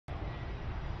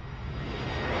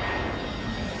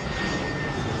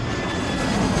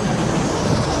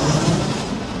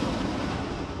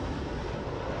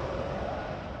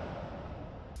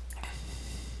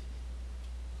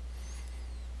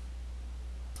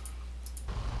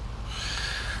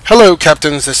Hello,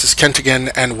 captains. This is Kent again,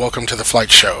 and welcome to the flight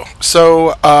show.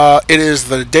 So, it is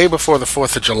the day before the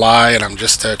 4th of July, and I'm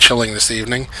just chilling this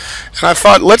evening. And I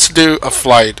thought, let's do a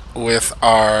flight with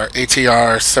our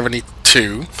ATR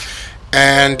 72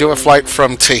 and do a flight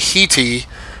from Tahiti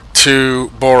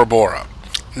to Bora Bora.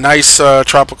 Nice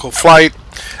tropical flight.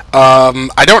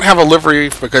 I don't have a livery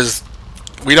because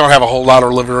we don't have a whole lot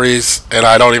of liveries, and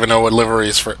I don't even know what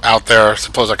liveries for out there. I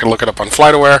suppose I can look it up on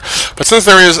FlightAware. But since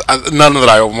there is none that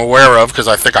I am aware of, because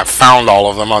I think I found all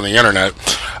of them on the internet,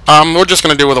 we're just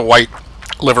going to do with a white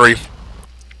livery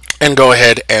and go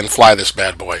ahead and fly this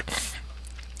bad boy.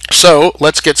 So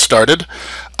let's get started.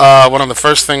 One of the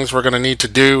first things we're going to need to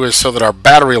do is so that our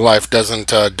battery life doesn't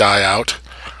die out.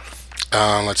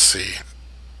 Let's see.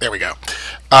 There we go.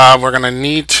 We're going to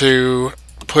need to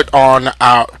put our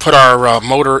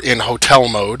motor in hotel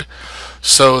mode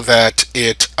so that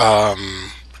it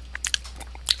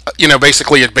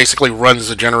basically runs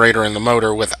the generator and the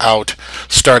motor without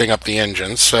starting up the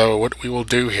engine. So what we will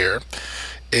do here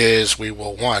is we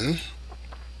will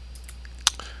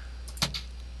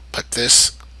put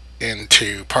this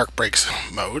into park brakes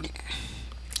mode.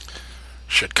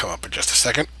 Should come up in just a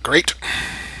second. Great.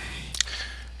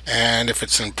 And if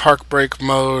it's in park brake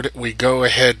mode, we go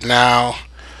ahead now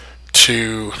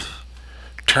to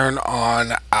turn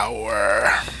on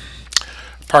our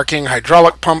parking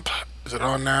hydraulic pump. Is it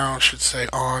on now? It should say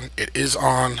on. It is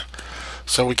on.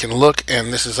 So we can look,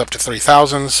 and this is up to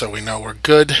 3,000, so we know we're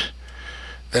good.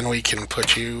 Then we can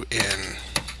put you in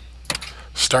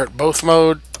start both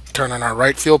mode, turn on our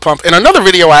right fuel pump. In another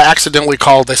video, I accidentally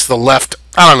called this the left.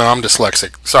 I don't know, I'm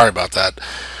dyslexic. Sorry about that.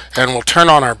 And we'll turn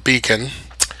on our beacon,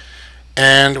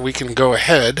 and we can go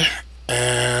ahead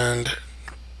and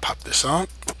pop this on.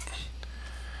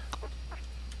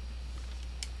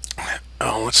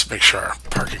 Oh, let's make sure our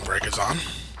parking brake is on.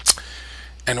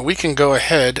 And we can go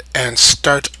ahead and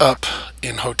start up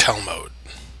in hotel mode.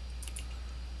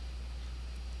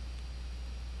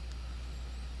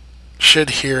 Should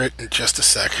hear it in just a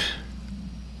sec.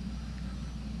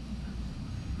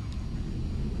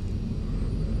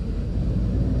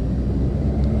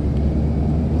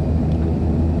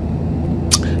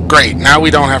 Great, now we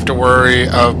don't have to worry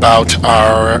about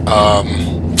our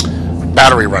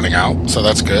battery running out, so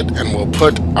that's good. And we'll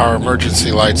put our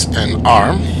emergency lights in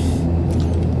arm.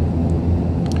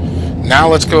 Now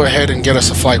let's go ahead and get us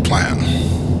a flight plan.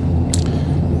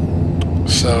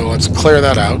 So let's clear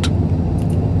that out.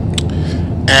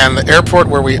 And the airport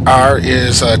where we are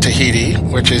is Tahiti,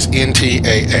 which is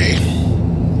NTAA.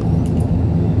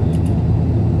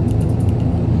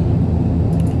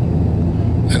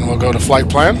 Then we'll go to flight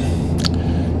plan,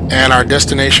 and our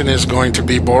destination is going to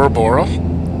be Bora Bora,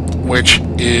 which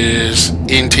is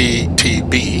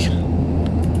NTTB.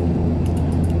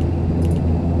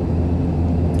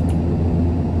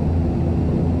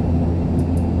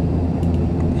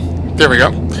 There we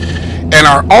go. And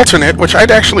our alternate, which I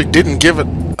actually didn't give it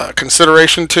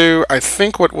consideration to, I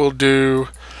think what we'll do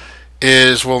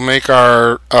is we'll make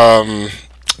our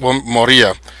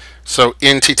Moria, so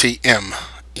NTTM.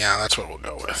 Yeah, that's what we'll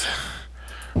go with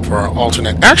for our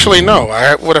alternate. Actually, no,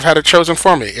 I would have had it chosen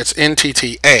for me. It's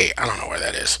NTTA. I don't know where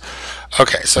that is.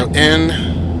 Okay, so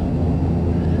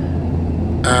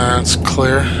it's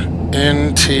clear.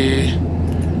 NTTA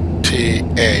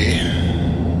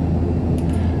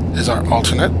is our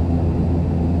alternate.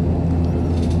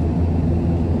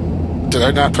 Did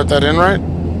I not put that in right?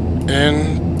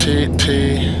 NTTA.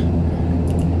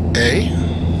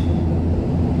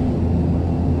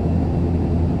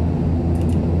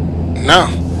 No.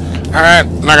 Alright,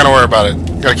 I'm not going to worry about it.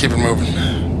 Got to keep it moving.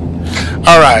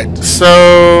 Alright,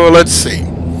 so let's see.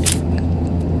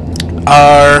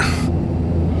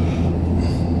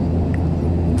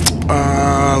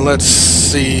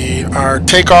 Our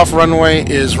takeoff runway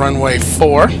is runway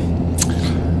 4.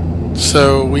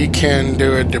 So we can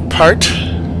do a depart.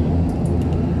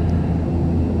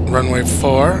 Runway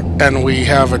 4. And we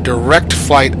have a direct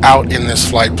flight out in this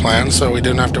flight plan, so we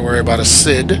don't have to worry about a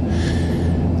SID.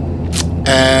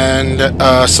 And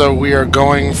so we are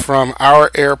going from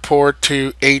our airport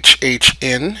to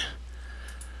HHN.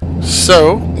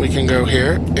 So we can go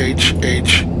here,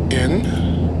 HHN.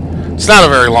 It's not a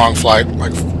very long flight,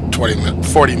 like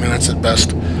 40 minutes at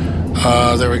best.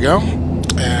 There we go.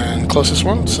 And closest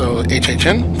one, so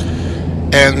HHN.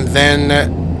 And then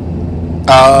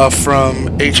from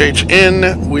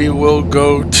HHN we will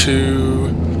go to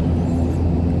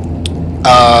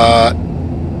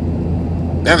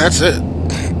and that's it.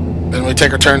 Then we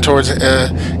take our turn towards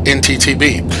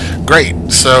NTTB. Great.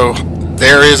 So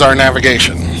there is our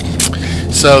navigation.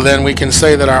 So then we can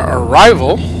say that our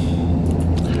arrival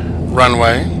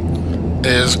runway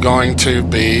is going to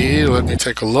be, let me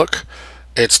take a look,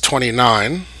 it's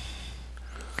 29.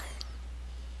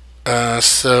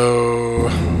 So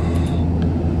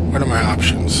what are my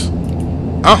options?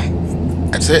 Oh,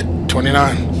 that's it,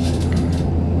 29.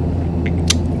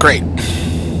 Great.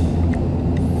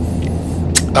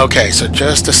 Okay, so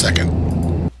just a second.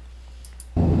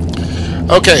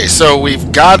 Okay, so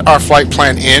we've got our flight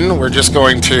plan in. We're just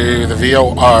going to the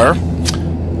VOR.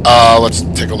 Let's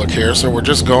take a look here. So we're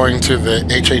just going to the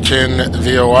HHN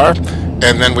VOR,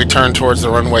 and then we turn towards the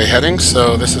runway heading.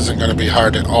 So this isn't going to be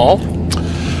hard at all.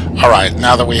 All right,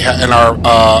 now that we have, and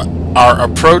our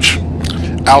approach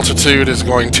altitude is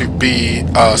going to be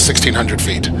 1,600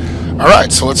 feet. All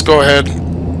right, so let's go ahead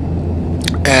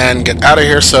and get out of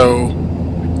here. So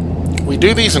we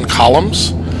do these in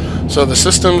columns. So the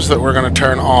systems that we're going to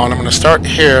turn on, I'm going to start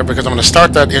here because I'm going to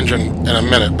start that engine in a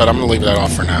minute, but I'm going to leave that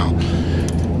off for now.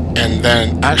 And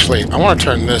then, actually, I want to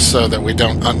turn this so that we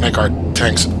don't make our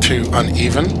tanks too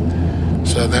uneven.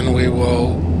 So then we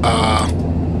will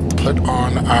put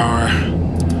on our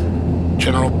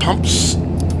general pumps.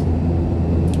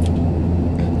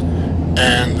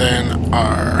 And then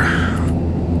our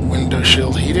window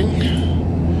shield heating.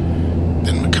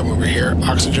 Then we come over here,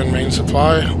 oxygen main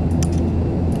supply.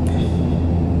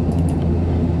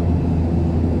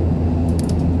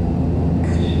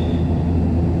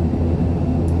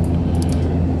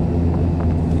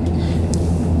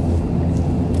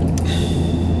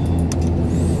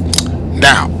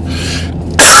 Now,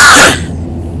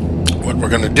 what we're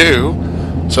going to do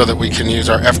so that we can use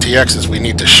our FTX is we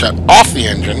need to shut off the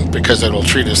engine because it will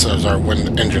treat us as when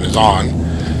the engine is on.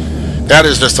 That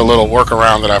is just a little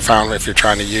workaround that I found if you're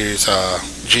trying to use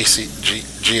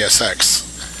GSX.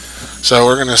 So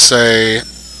we're going to say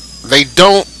they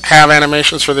don't have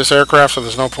animations for this aircraft, so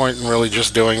there's no point in really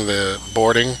just doing the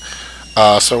boarding.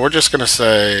 So we're just going to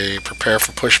say prepare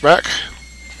for pushback.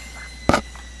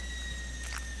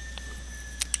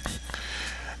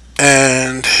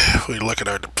 And if we look at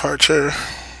our departure,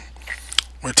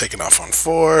 we're taking off on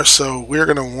 4, so we're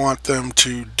going to want them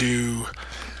to do,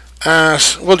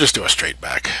 we'll just do a straight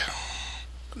back.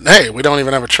 Hey, we don't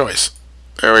even have a choice.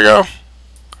 There we go.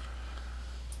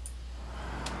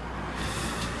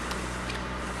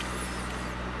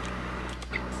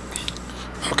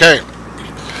 Okay.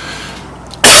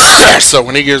 So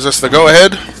when he gives us the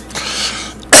go-ahead,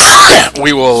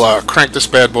 we will crank this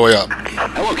bad boy up.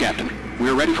 Hello, Captain.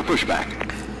 We're ready for pushback.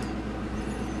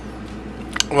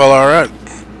 Well, alright.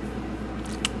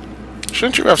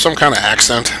 Shouldn't you have some kind of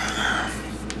accent?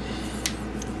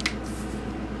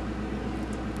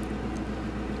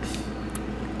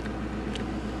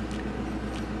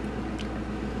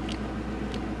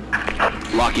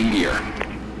 Locking gear.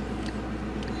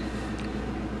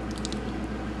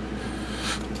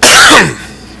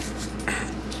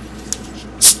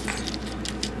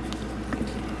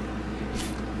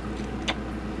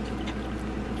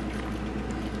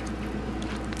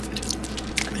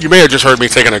 You may have just heard me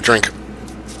taking a drink.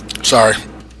 Sorry.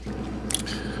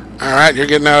 Alright, you're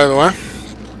getting out of the way.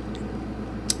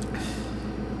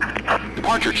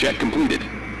 Departure check completed.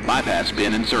 Bypass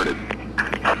bin inserted.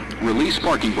 Release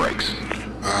parking brakes.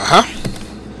 Uh-huh.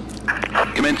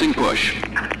 Commencing push.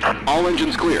 All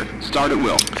engines clear. Start at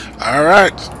will.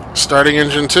 Alright. Starting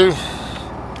engine 2.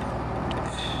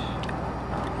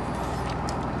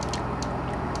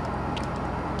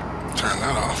 Turn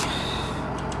that off.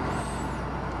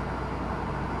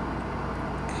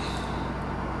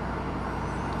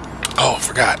 Oh,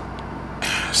 forgot.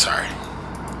 Sorry.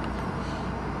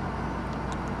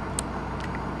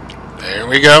 There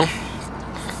we go.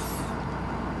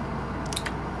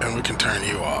 And we can turn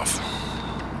you off.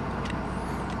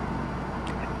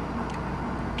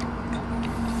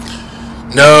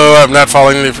 No, I'm not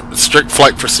following the strict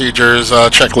flight procedures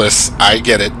checklists. I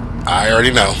get it. I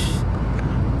already know.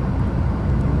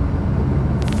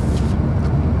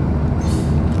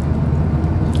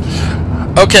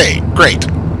 Okay, great.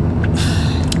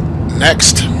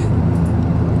 Next,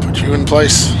 put you in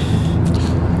place.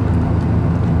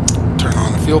 Turn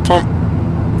on the fuel pump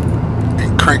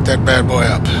and crank that bad boy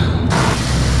up.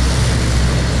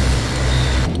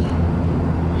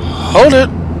 Hold it.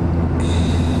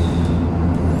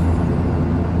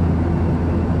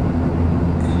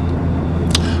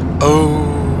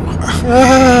 Oh,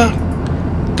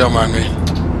 don't mind me.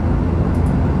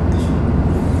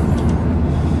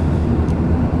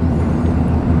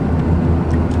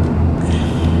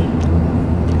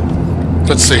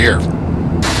 Let's see here.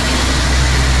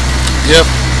 Yep.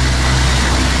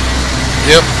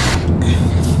 Yep.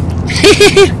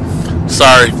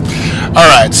 Sorry.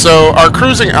 Alright, so our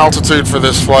cruising altitude for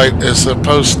this flight is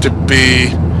supposed to be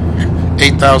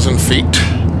 8,000 feet.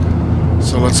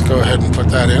 So let's go ahead and put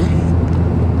that in.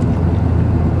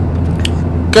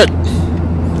 Good.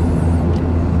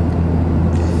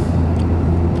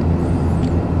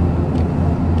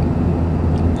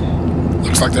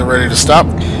 Looks like they're ready to stop.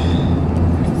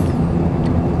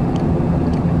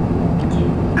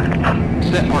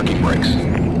 Set parking brakes.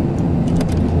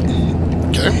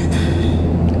 Okay.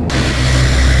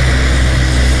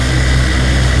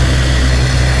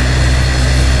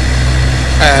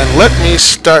 And let me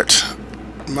start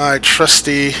my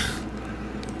trusty,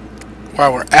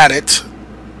 while we're at it,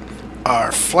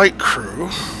 our flight crew.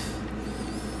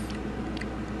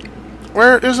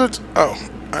 Where is it? Oh,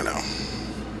 I know.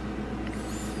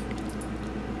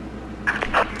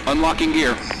 Unlocking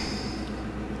gear.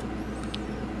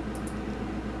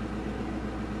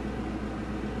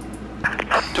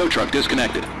 Tow truck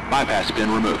disconnected. Bypass pin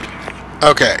removed.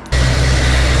 Okay.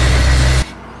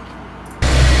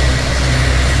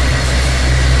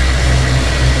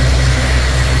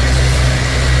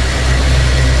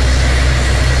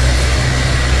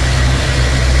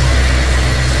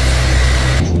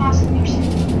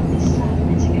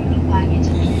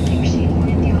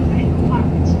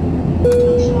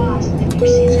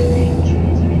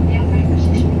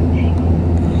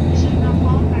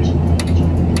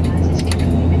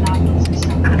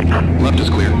 Left is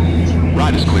clear.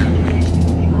 Right is clear.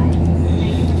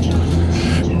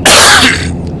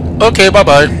 Okay,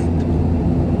 bye-bye.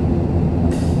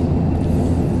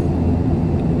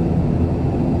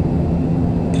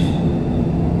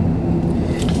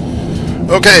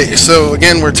 Okay, so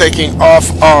again, we're taking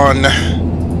off on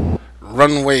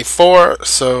runway 4,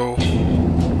 so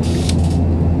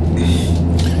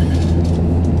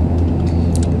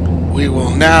we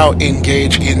will now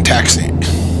engage in taxi.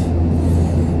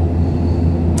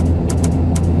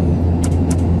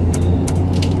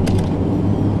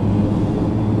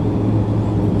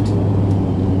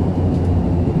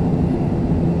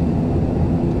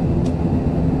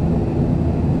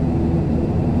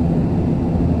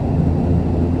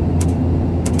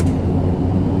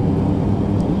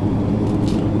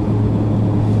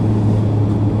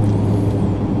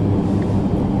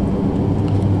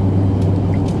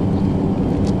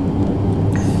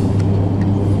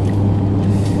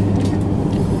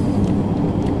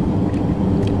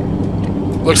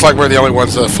 Looks like we're the only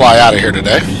ones that fly out of here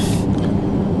today.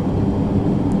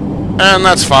 And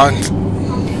that's fine.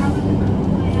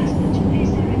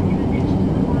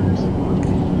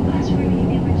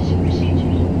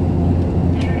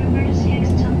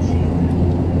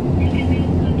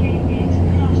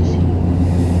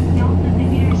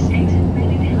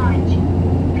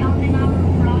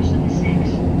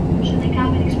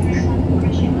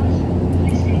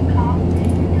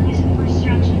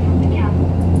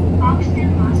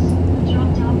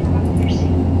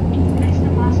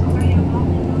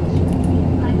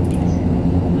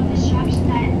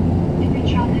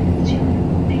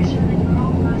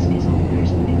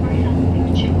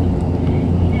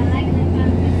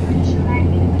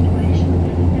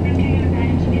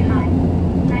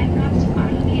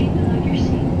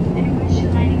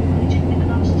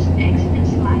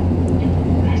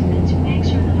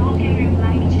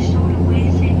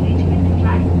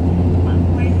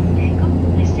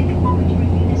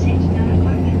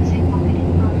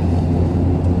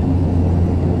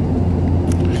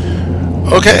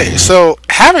 Okay, so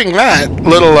having that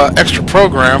little extra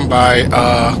program by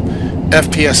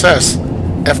FPSS,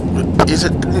 is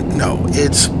it? No,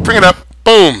 it's bring it up.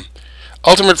 Boom,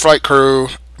 Ultimate Flight Crew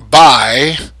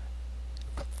by.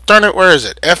 Darn it, where is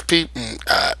it?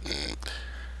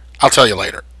 I'll tell you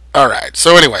later. All right.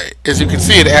 So anyway, as you can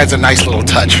see, it adds a nice little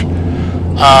touch.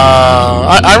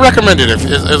 I recommend it if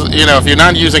you know if you're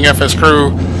not using FS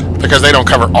Crew, because they don't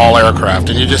cover all aircraft,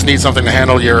 and you just need something to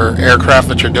handle your aircraft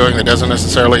that you're doing that doesn't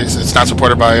necessarily, it's not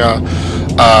supported by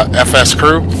FS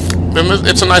Crew, then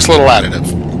it's a nice little additive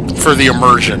for the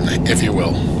immersion, if you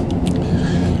will.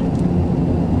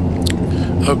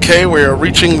 Okay, we are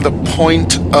reaching the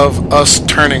point of us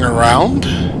turning around,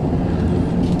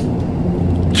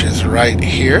 which is right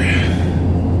here.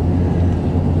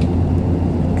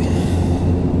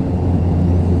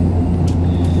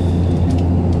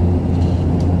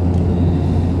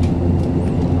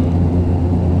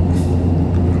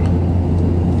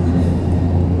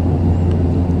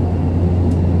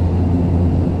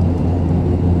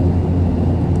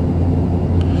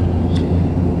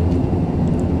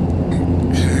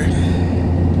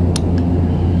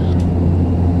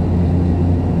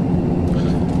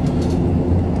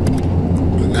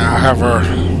 Have our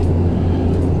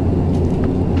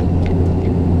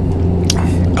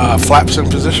flaps in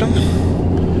position.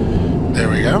 There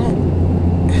we go.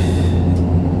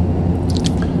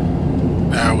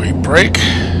 Now we brake.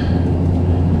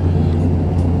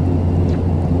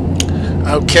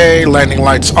 Okay, landing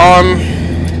lights on.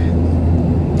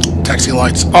 Taxi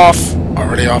lights off.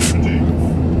 Already off.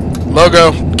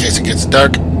 Logo, in case it gets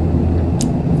dark.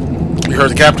 You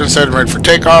heard the captain said ready for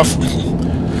takeoff.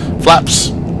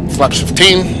 Flaps. Flaps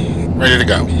 15. Ready to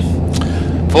go.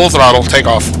 Full throttle,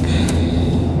 takeoff.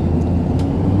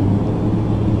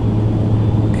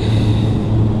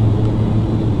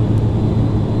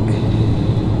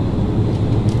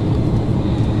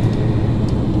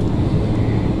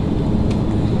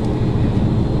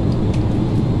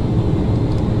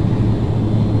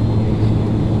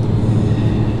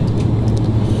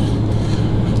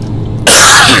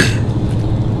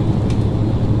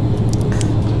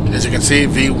 As you can see,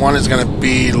 V1 is going to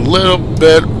be a little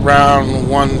bit around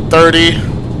 130.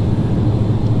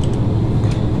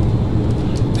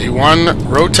 V1,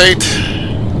 rotate.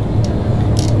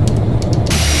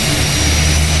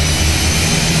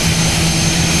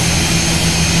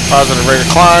 Positive rate of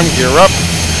climb, gear up.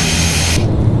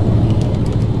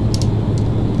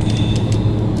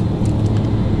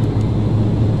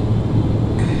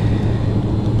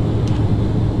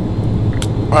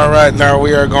 Alright, now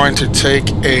we are going to take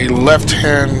a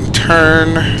left-hand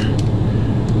turn.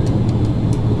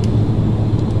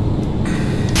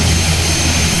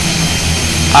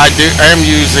 I am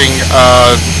using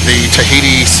the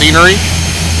Tahiti scenery.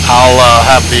 I'll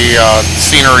have the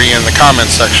scenery in the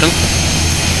comments section,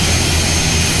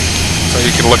 so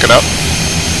you can look it up.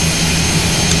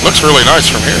 Looks really nice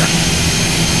from here.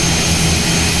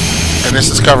 And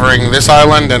this is covering this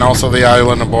island and also the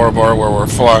island of Bora where we're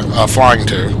flying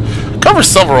to. Covers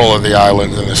several of the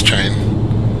islands in this chain.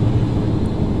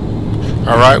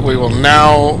 Alright, we will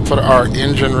now put our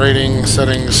engine rating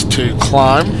settings to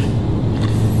climb.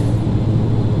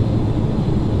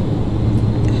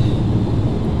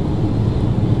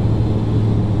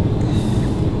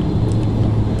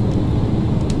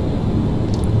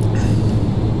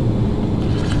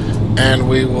 And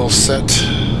we will set...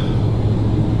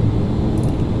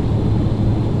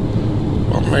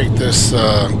 make this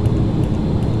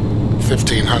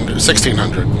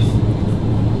 1600.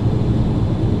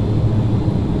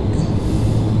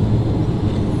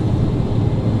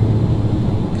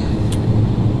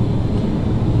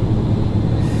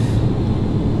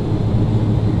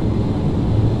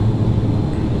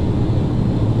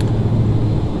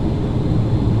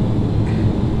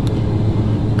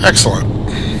 Excellent.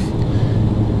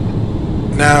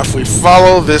 Now if we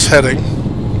follow this heading,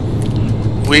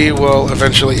 we will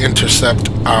eventually intercept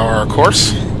our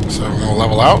course, so I'm going to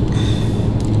level out.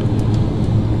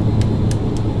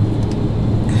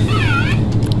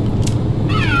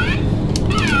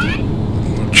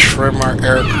 We'll trim our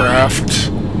aircraft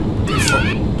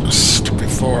just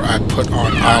before I put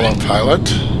on autopilot.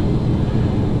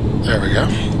 There we go.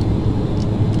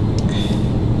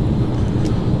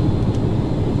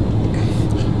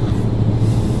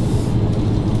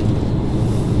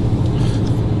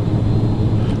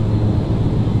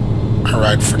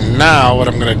 Alright, for now, what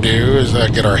I'm going to do is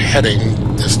get our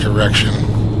heading this direction.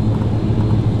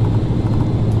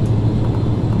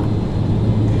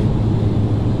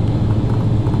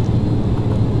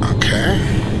 Okay.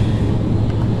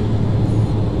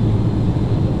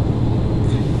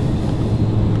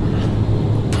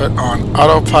 Put on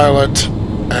autopilot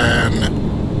and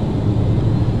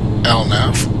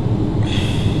LNAV.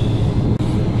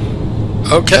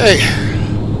 Okay.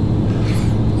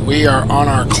 We are on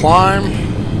our climb.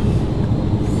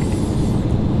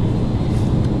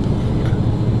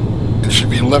 It should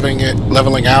be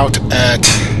leveling out at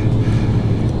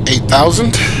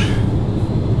 8,000.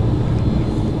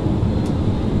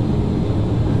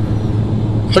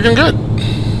 Looking good.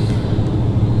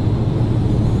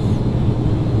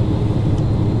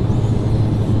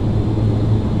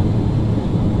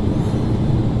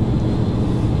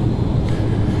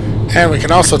 And we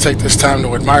can also take this time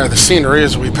to admire the scenery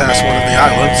as we pass one of the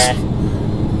islands.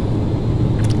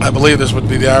 I believe this would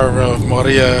be the island of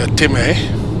Moria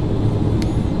Time.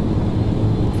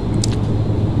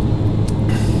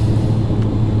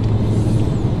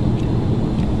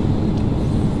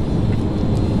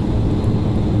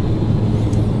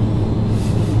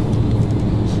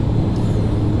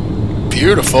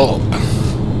 Beautiful.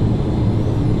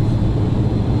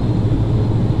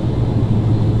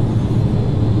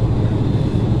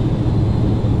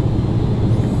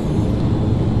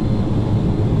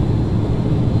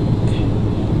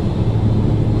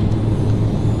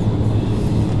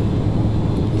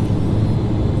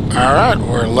 Alright,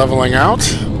 we're leveling out.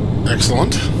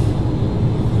 Excellent.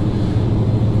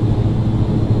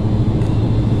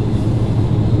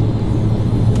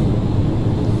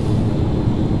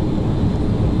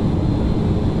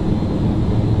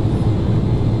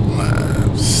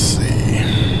 Let's see.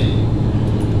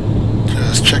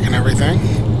 Just checking everything.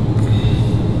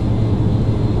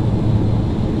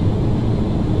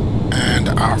 And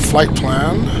our flight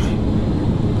plan.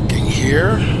 Looking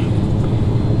here.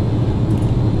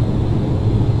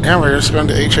 Yeah, we're just going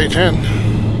to HA10.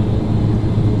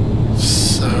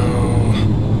 So,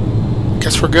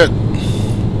 guess we're good.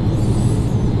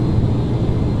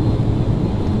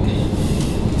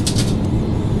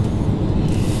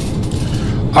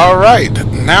 Alright,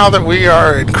 now that we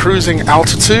are in cruising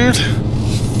altitude,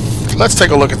 let's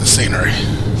take a look at the scenery.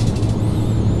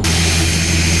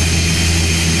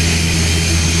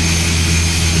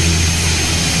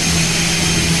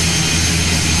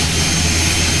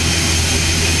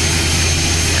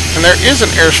 And there is an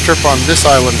airstrip on this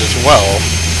island as well.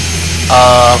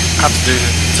 Have to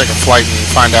take a flight and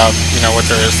find out, you know, what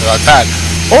there is about that.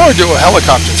 Or do a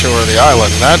helicopter tour of the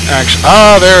island. That actually,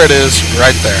 there it is,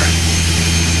 right there.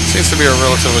 Seems to be a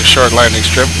relatively short landing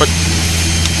strip, but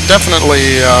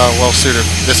definitely well suited.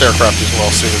 This aircraft is well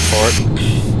suited for it.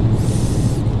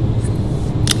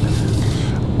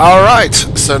 Alright,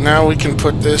 so now we can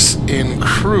put this in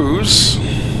cruise.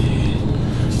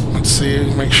 Let's see,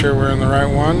 make sure we're in the right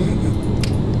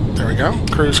one. There we go,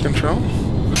 cruise control.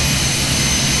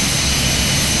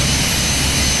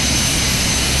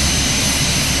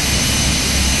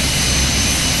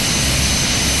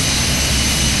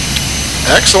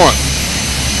 Excellent.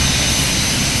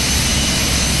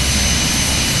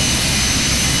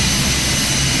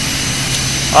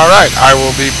 Alright, I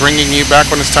will be bringing you back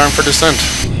when it's time for descent.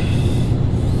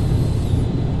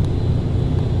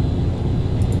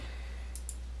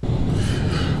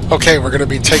 Okay, we're going to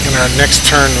be taking our next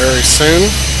turn very soon,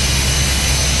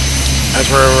 as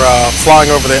we're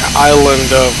flying over the island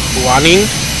of Huanin,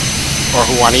 or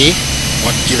Huani,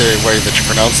 either way that you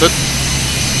pronounce it.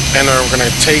 And we're going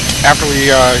to take, after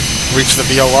we reach the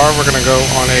VOR, we're going to go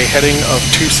on a heading of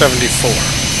 274.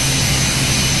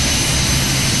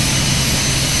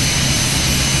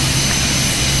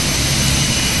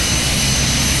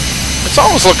 It's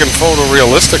always looking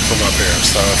photorealistic from up here,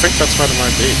 so I think that's what it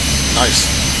might be.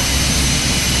 Nice.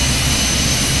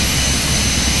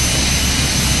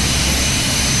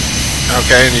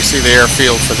 Okay, and you see the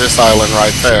airfield for this island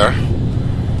right there.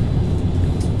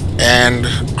 And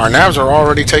our navs are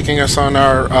already taking us on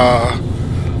our,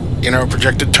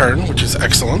 projected turn, which is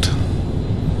excellent.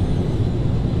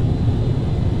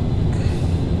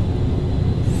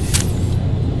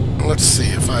 Let's see,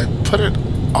 if I put it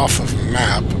off of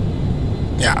map,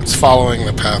 yeah, it's following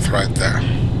the path right there.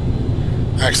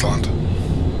 Excellent.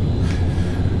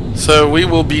 So we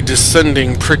will be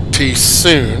descending pretty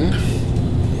soon.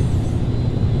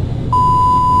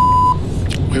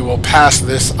 We will pass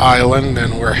this island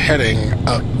and we're heading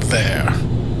up there.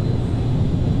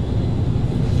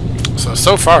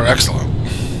 So far, excellent.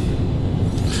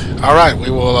 Alright, we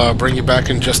will bring you back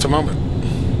in just a moment.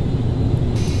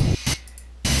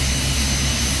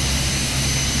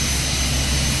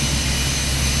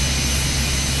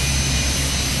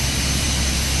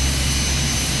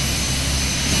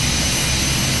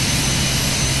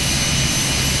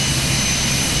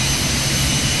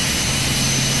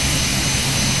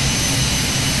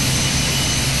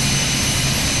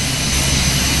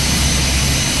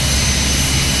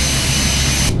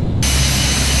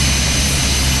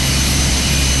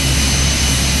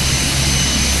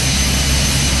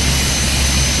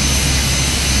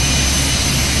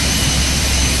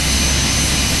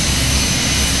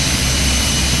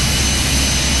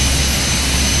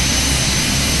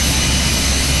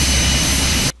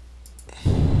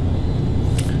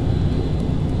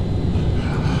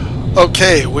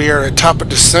 Okay, we are at top of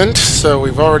descent, so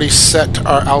we've already set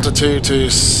our altitude to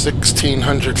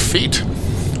 1,600 feet.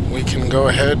 We can go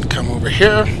ahead, come over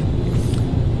here,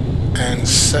 and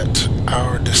set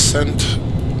our descent,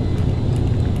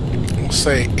 we'll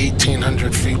say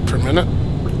 1,800 feet per minute.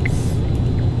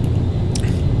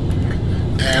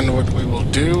 And what we will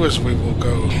do is we will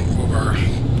go over,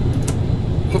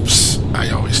 oops, I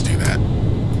always do that,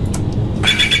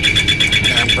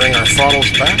 and bring our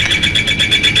throttles back.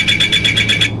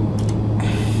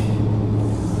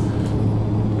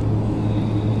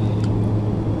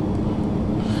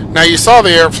 Now you saw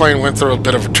the airplane went through a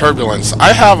bit of a turbulence.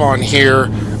 I have on here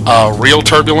real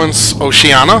turbulence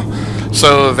Oceana,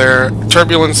 so their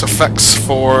turbulence effects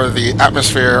for the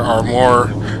atmosphere are more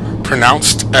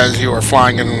pronounced as you are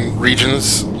flying in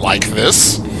regions like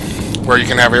this. where you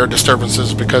can have air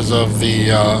disturbances because of the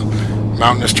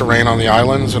mountainous terrain on the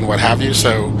islands and what have you.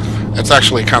 So it's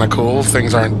actually kind of cool.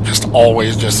 Things aren't just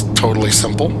always just totally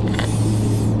simple.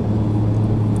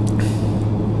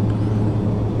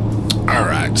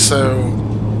 Alright, so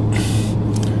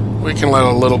we can let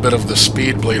a little bit of the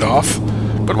speed bleed off.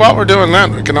 But while we're doing that,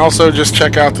 we can also just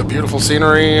check out the beautiful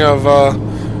scenery of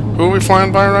who are we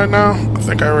flying by right now? I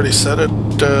think I already said it.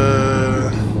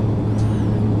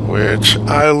 Which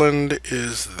island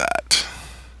is that?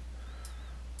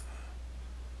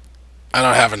 I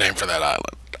don't have a name for that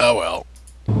island. Oh well.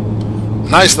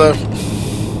 Nice though.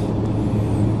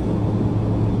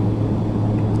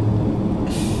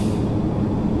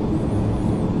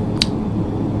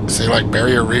 See, like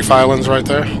Barrier Reef Islands right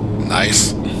there?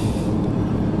 Nice.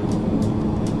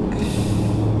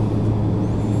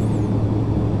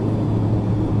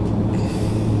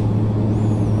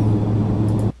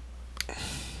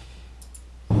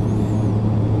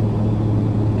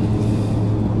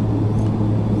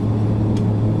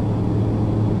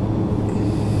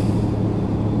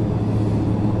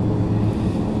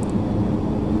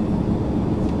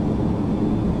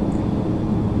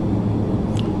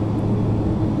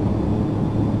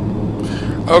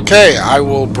 Okay, I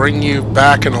will bring you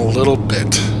back in a little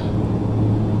bit.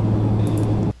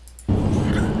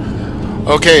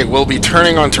 Okay, we'll be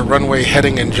turning onto runway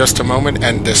heading in just a moment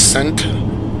and descent.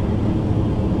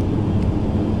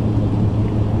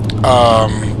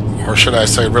 Or should I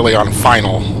say really on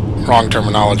final. Wrong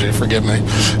terminology, forgive me.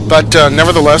 But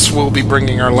nevertheless, we'll be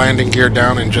bringing our landing gear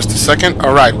down in just a second.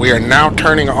 Alright, we are now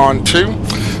turning on to.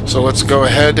 So let's go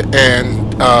ahead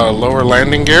and lower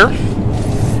landing gear.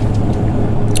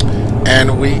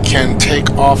 And we can take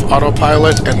off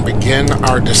autopilot and begin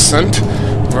our descent.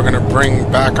 We're going to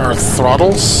bring back our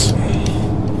throttles.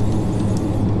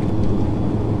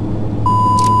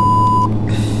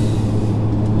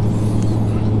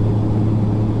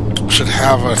 Should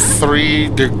have a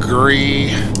 3-degree.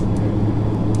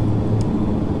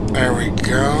 There we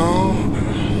go.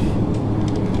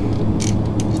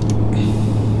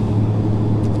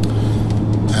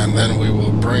 And then we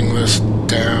will bring this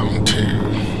down to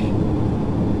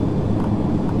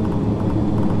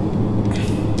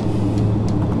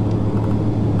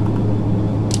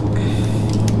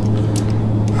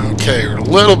okay, a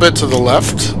little bit to the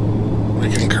left. We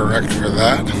can correct for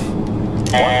that.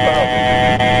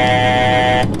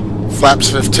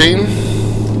 Flaps 15.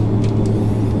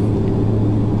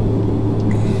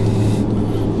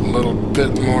 A little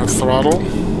bit more throttle.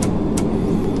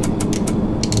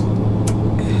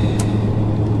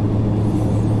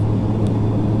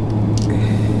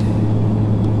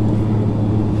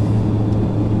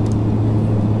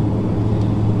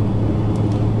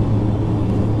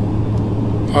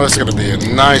 Oh, this is going to be a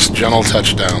nice, gentle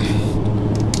touchdown.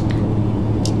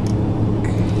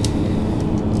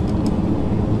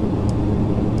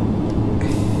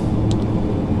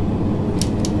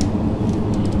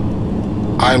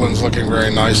 Island's looking very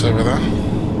nice over there.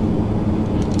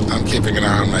 I'm keeping an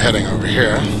eye on my heading over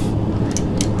here.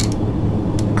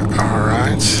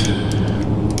 Alright.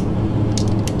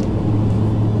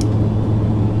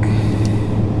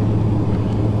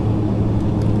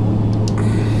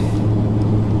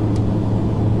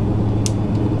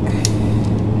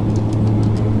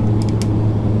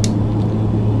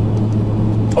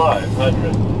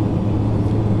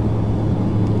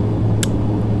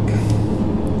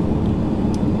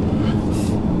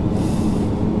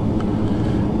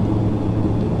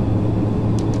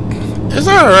 Is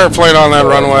there an airplane on that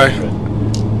runway?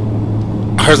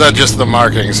 Or is that just the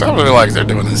markings? I really like they're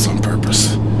doing this on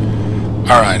purpose.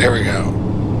 Alright, here we go.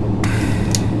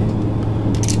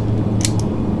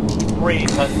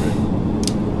 300.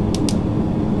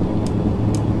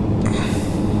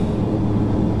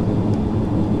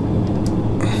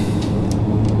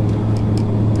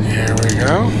 Here we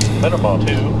go. Minimal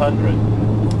 200.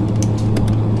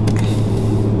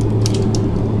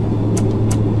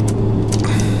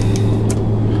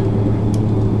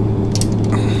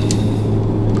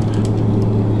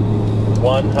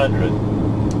 $100,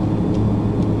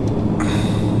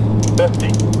 50,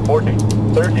 40,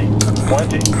 30,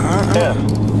 20, 10.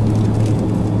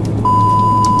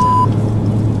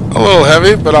 A little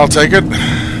heavy, but I'll take it.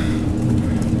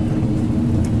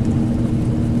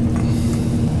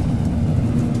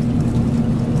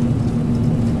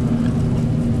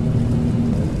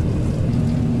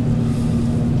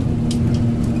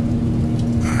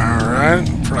 Alright,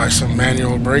 try some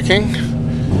manual braking.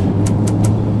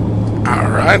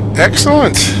 Alright,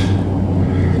 excellent.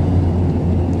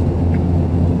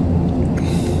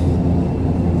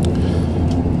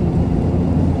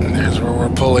 And there's where we're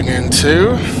pulling pulling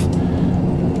into.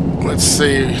 Let's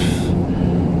see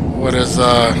what his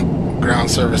ground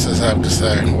services have to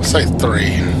say. We'll say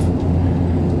 3.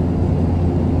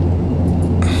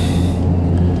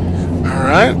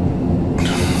 Alright.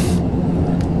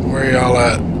 Where y'all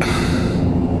at?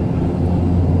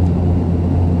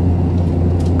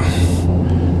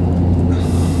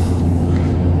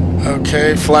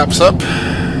 Okay, flaps up.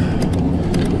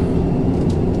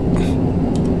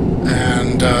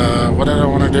 And what did I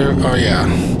want to do? Oh yeah.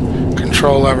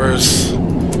 Control levers.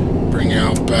 Bring you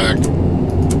out back.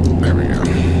 There we go.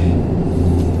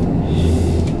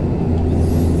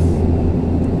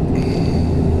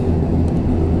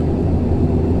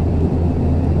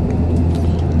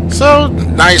 So,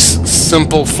 nice,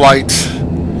 simple flight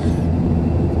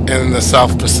in the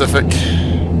South Pacific.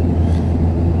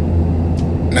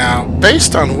 Now,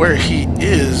 based on where he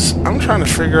is, I'm trying to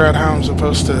figure out how I'm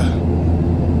supposed to...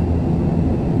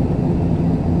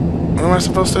 What am I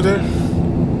supposed to do?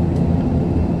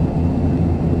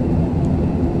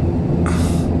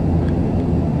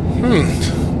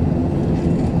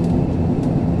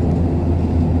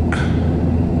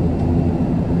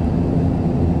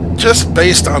 Just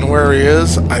based on where he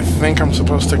is, I think I'm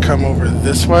supposed to come over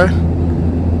this way.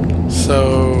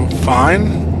 So,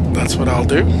 fine. That's what I'll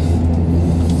do.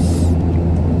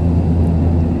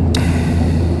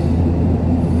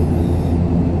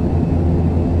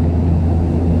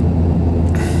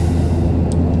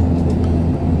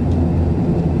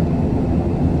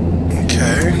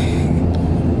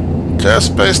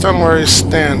 Just based on where he's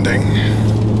standing.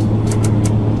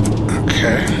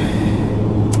 Okay.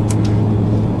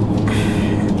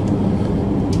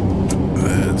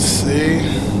 Let's see.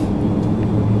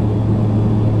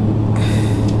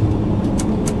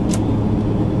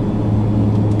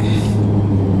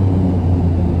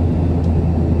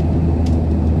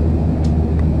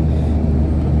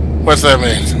 What's that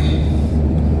mean?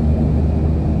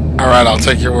 Alright, I'll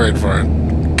take your word for it.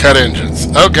 Cut engines.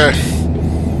 Okay.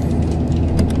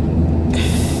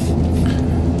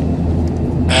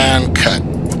 And cut.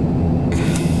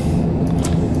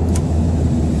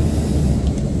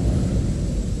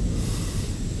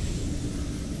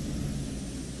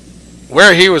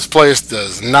 Where he was placed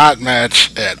does not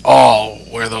match at all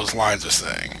where those lines are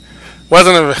saying.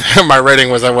 My rating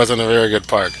was I wasn't a very good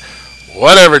park.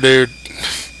 Whatever, dude.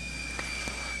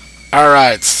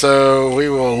 Alright, so we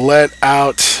will let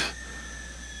out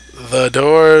the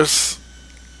doors.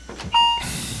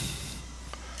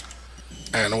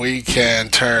 And we can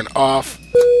turn off.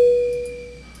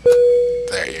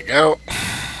 There you go.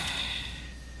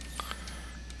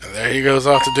 And there he goes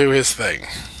off to do his thing.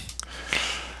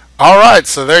 Alright,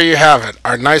 so there you have it.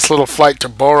 Our nice little flight to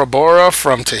Bora Bora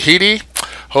from Tahiti.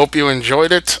 Hope you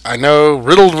enjoyed it. I know,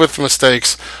 riddled with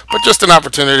mistakes, but just an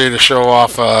opportunity to show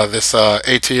off this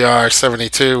ATR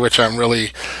 72, which I'm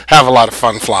really have a lot of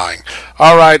fun flying.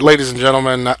 Alright, ladies and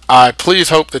gentlemen, I please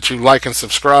hope that you like and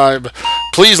subscribe.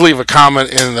 Please leave a comment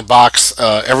in the box.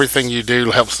 Everything you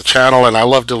do helps the channel, and I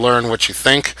love to learn what you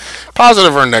think,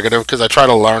 positive or negative, because I try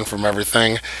to learn from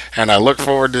everything. And I look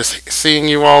forward to seeing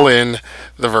you all in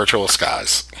the virtual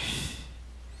skies.